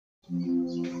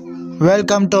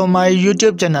Welcome to my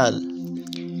YouTube channel.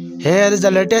 Here is the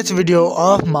latest video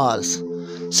of Mars.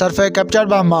 Survey captured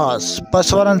by Mars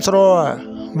Perseverance rover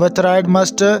with right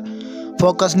must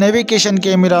focus navigation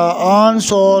camera on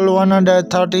Sol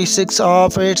 136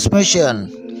 of its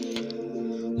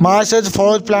mission. Mars is the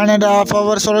fourth planet of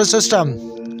our solar system,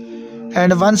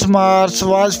 and once Mars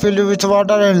was filled with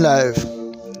water and life.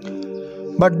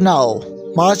 But now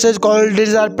Mars is called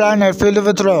desert planet filled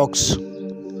with rocks.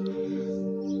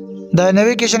 The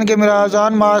navigation cameras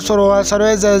on Mars rover serve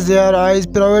as their eyes,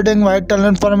 providing vital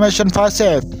information for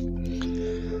safe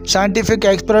scientific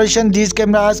exploration. These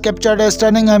cameras captured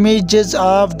stunning images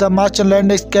of the Martian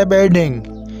landscape, aiding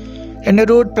in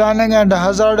route planning and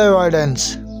hazard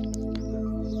avoidance.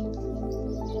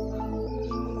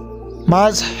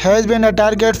 Mars has been a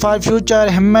target for future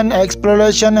human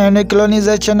exploration, and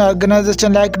colonization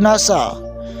organizations like NASA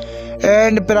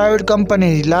and private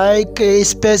companies like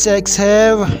SpaceX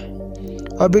have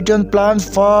orbital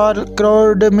plans for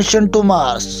crewed mission to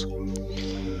Mars.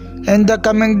 In the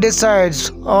coming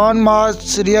decades on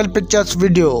Mars Real Pictures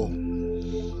video.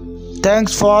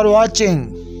 Thanks for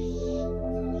watching.